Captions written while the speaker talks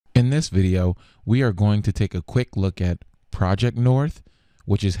In this video, we are going to take a quick look at Project North,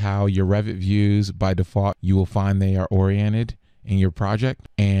 which is how your Revit views by default, you will find they are oriented in your project,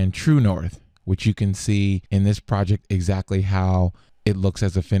 and True North, which you can see in this project exactly how it looks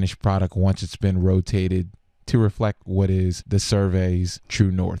as a finished product once it's been rotated to reflect what is the survey's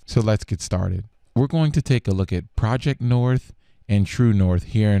True North. So let's get started. We're going to take a look at Project North and True North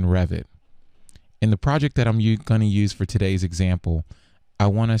here in Revit. In the project that I'm going to use for today's example, I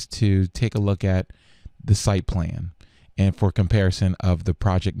want us to take a look at the site plan and for comparison of the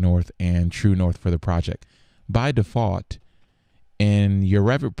Project North and True North for the project. By default, in your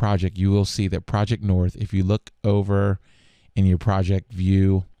Revit project, you will see that Project North, if you look over in your project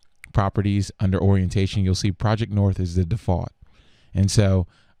view properties under orientation, you'll see Project North is the default. And so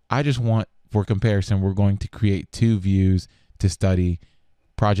I just want, for comparison, we're going to create two views to study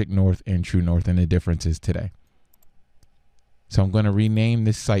Project North and True North and the differences today. So I'm going to rename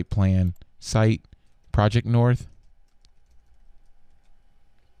this site plan Site Project North.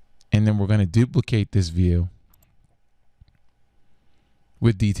 And then we're going to duplicate this view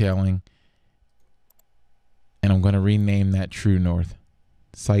with detailing. And I'm going to rename that True North,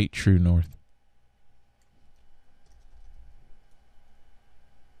 Site True North.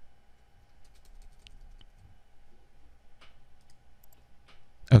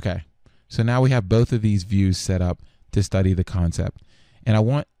 Okay, so now we have both of these views set up to study the concept. And I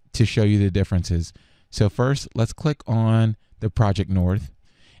want to show you the differences. So first, let's click on the Project North.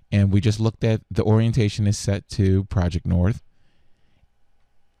 And we just looked at the orientation is set to Project North,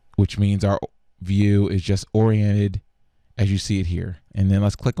 which means our view is just oriented as you see it here. And then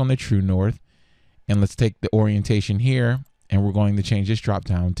let's click on the True North. And let's take the orientation here, and we're going to change this drop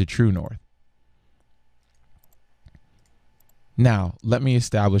down to True North. Now, let me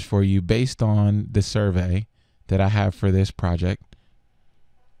establish for you, based on the survey that I have for this project,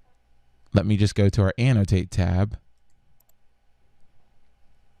 let me just go to our Annotate tab,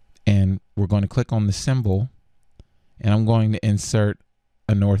 and we're going to click on the symbol, and I'm going to insert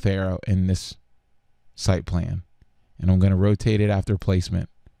a north arrow in this site plan, and I'm going to rotate it after placement.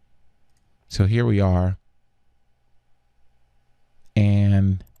 So here we are,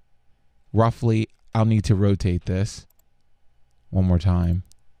 and roughly I'll need to rotate this one more time.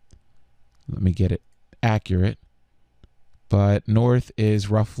 Let me get it accurate. But north is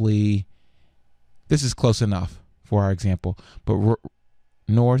roughly, this is close enough for our example, but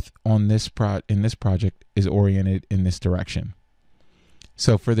north on this in this project is oriented in this direction.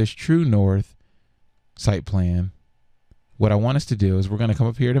 So for this True North site plan, what I want us to do is we're going to come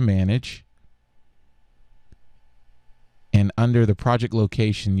up here to Manage, and under the project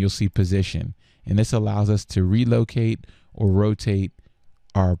location you'll see Position, and this allows us to relocate or rotate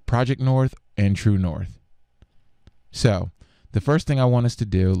our Project North and True North. So the first thing I want us to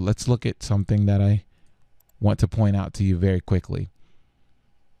do, let's look at something that I want to point out to you very quickly.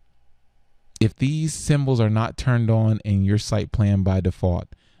 If these symbols are not turned on in your site plan by default,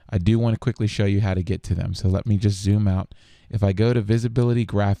 I do want to quickly show you how to get to them. So let me just zoom out. If I go to Visibility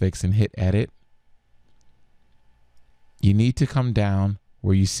Graphics and hit Edit, you need to come down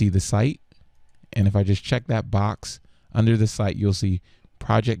where you see the site. And if I just check that box under the site, you'll see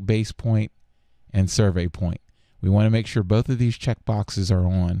Project Base Point and Survey Point. We want to make sure both of these check boxes are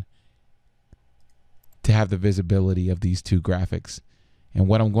on to have the visibility of these two graphics. And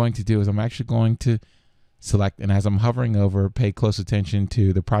what I'm going to do is I'm actually going to select, and as I'm hovering over, pay close attention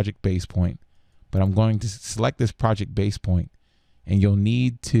to the Project Base Point. But I'm going to select this Project Base Point, and you'll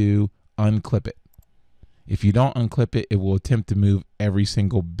need to unclip it. If you don't unclip it, it will attempt to move every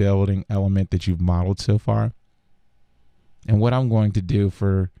single building element that you've modeled so far. And what I'm going to do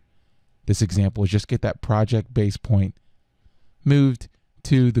for this example is just get that Project Base Point moved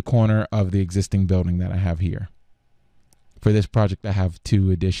to the corner of the existing building that I have here. For this project, I have two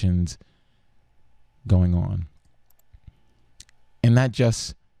additions going on. And that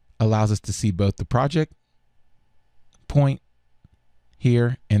just allows us to see both the project point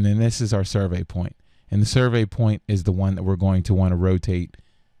here, and then this is our survey point. And the survey point is the one that we're going to want to rotate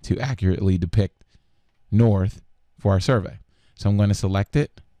to accurately depict north for our survey. So I'm going to select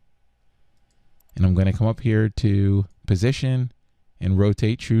it, and I'm going to come up here to Position and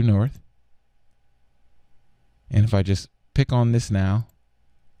Rotate True North. And if I just pick on this now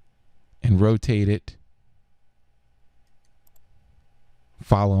and rotate it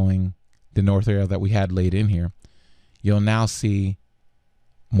following the north arrow that we had laid in here, you'll now see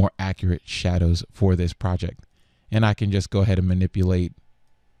more accurate shadows for this project. And I can just go ahead and manipulate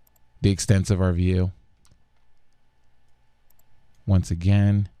the extents of our view once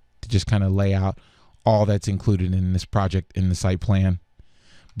again to just kind of lay out all that's included in this project in the site plan.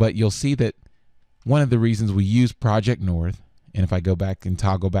 But you'll see that one of the reasons we use Project North, and if I go back and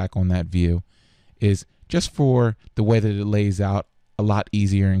toggle back on that view, is just for the way that it lays out a lot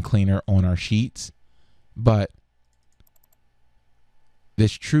easier and cleaner on our sheets. But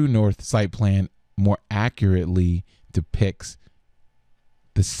this True North site plan more accurately depicts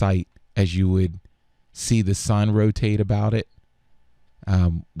the site as you would see the sun rotate about it,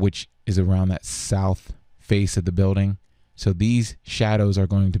 which is around that south face of the building. So these shadows are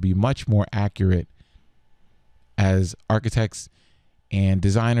going to be much more accurate as architects and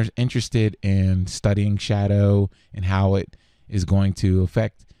designers interested in studying shadow and how it is going to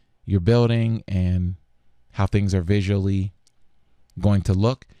affect your building and how things are visually going to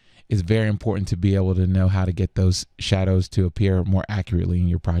look. It's very important to be able to know how to get those shadows to appear more accurately in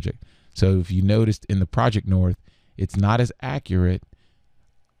your project. So if you noticed in the Project North, it's not as accurate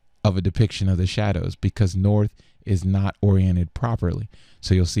of a depiction of the shadows because North is not oriented properly.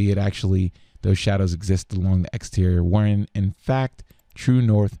 So you'll see it actually, those shadows exist along the exterior, wherein in fact, True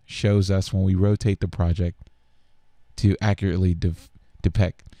North shows us when we rotate the project to accurately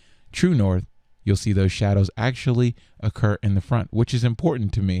depict True North, you'll see those shadows actually occur in the front, which is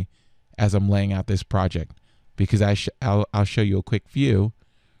important to me as I'm laying out this project, because I'll show you a quick view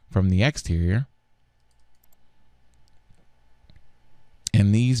from the exterior.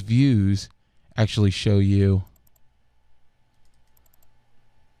 And these views actually show you,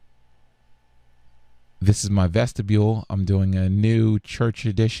 this is my vestibule. I'm doing a new church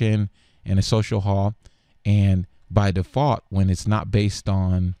addition and a social hall. And by default, when it's not based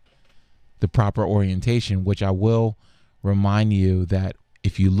on the proper orientation, which I will remind you that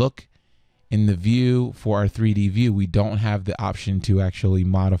if you look in the view for our 3D view, we don't have the option to actually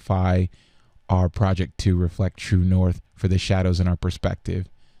modify our project to reflect True North for the shadows in our perspective.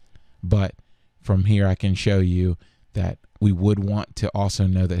 But from here, I can show you that we would want to also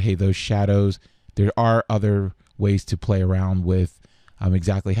know that, hey, those shadows, there are other ways to play around with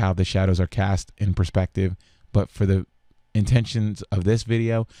exactly how the shadows are cast in perspective. But for the intentions of this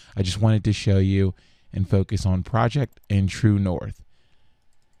video, I just wanted to show you and focus on Project and True North.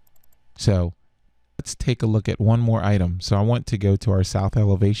 So let's take a look at one more item. So I want to go to our south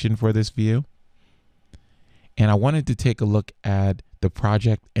elevation for this view. And I wanted to take a look at the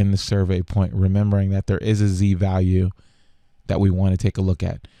project and the survey point, remembering that there is a Z value that we want to take a look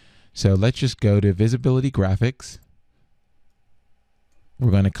at. So let's just go to Visibility Graphics.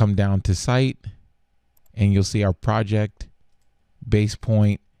 We're going to come down to Site, and you'll see our project, base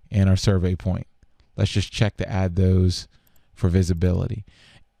point, and our survey point. Let's just check to add those for visibility.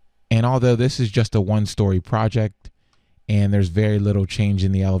 And although this is just a one-story project, and there's very little change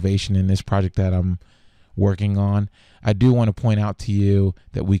in the elevation in this project that I'm working on, I do want to point out to you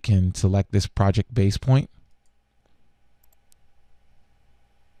that we can select this project base point.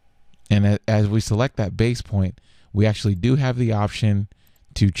 And as we select that base point, we actually do have the option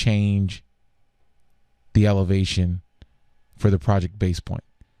to change the elevation for the project base point.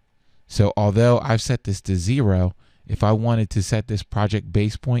 So although I've set this to 0, if I wanted to set this project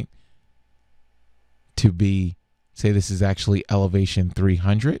base point to be, say this is actually elevation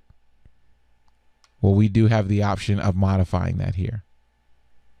 300, well, we do have the option of modifying that here.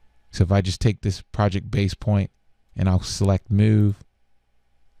 So if I just take this project base point and I'll select move.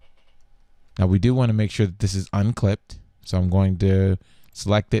 Now we do want to make sure that this is unclipped. So I'm going to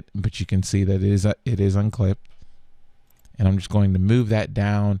select it, but you can see that it is unclipped. And I'm just going to move that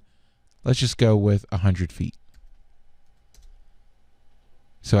down. Let's just go with 100 feet.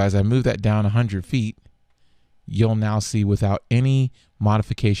 So as I move that down 100 feet, you'll now see without any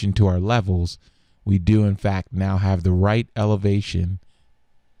modification to our levels, we do in fact now have the right elevation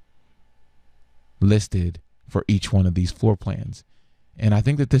listed for each one of these floor plans. And I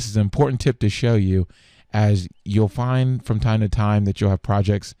think that this is an important tip to show you, as you'll find from time to time that you'll have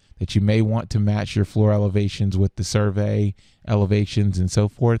projects that you may want to match your floor elevations with the survey elevations and so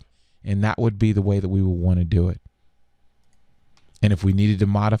forth. And that would be the way that we would want to do it. And if we needed to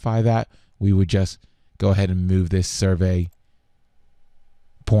modify that, we would just go ahead and move this survey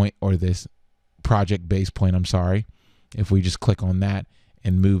point, or this project base point, I'm sorry. If we just click on that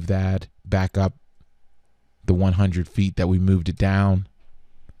and move that back up the 100 feet that we moved it down,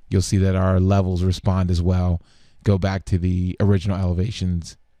 you'll see that our levels respond as well. Go back to the original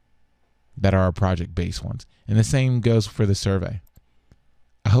elevations that are our project base ones. And the same goes for the survey.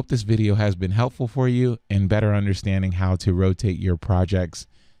 I hope this video has been helpful for you in better understanding how to rotate your projects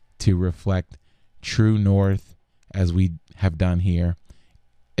to reflect True North, as we have done here,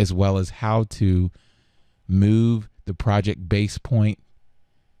 as well as how to move the project base point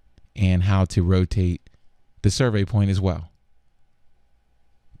and how to rotate the survey point as well.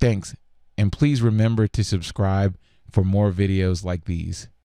 Thanks, and please remember to subscribe for more videos like these.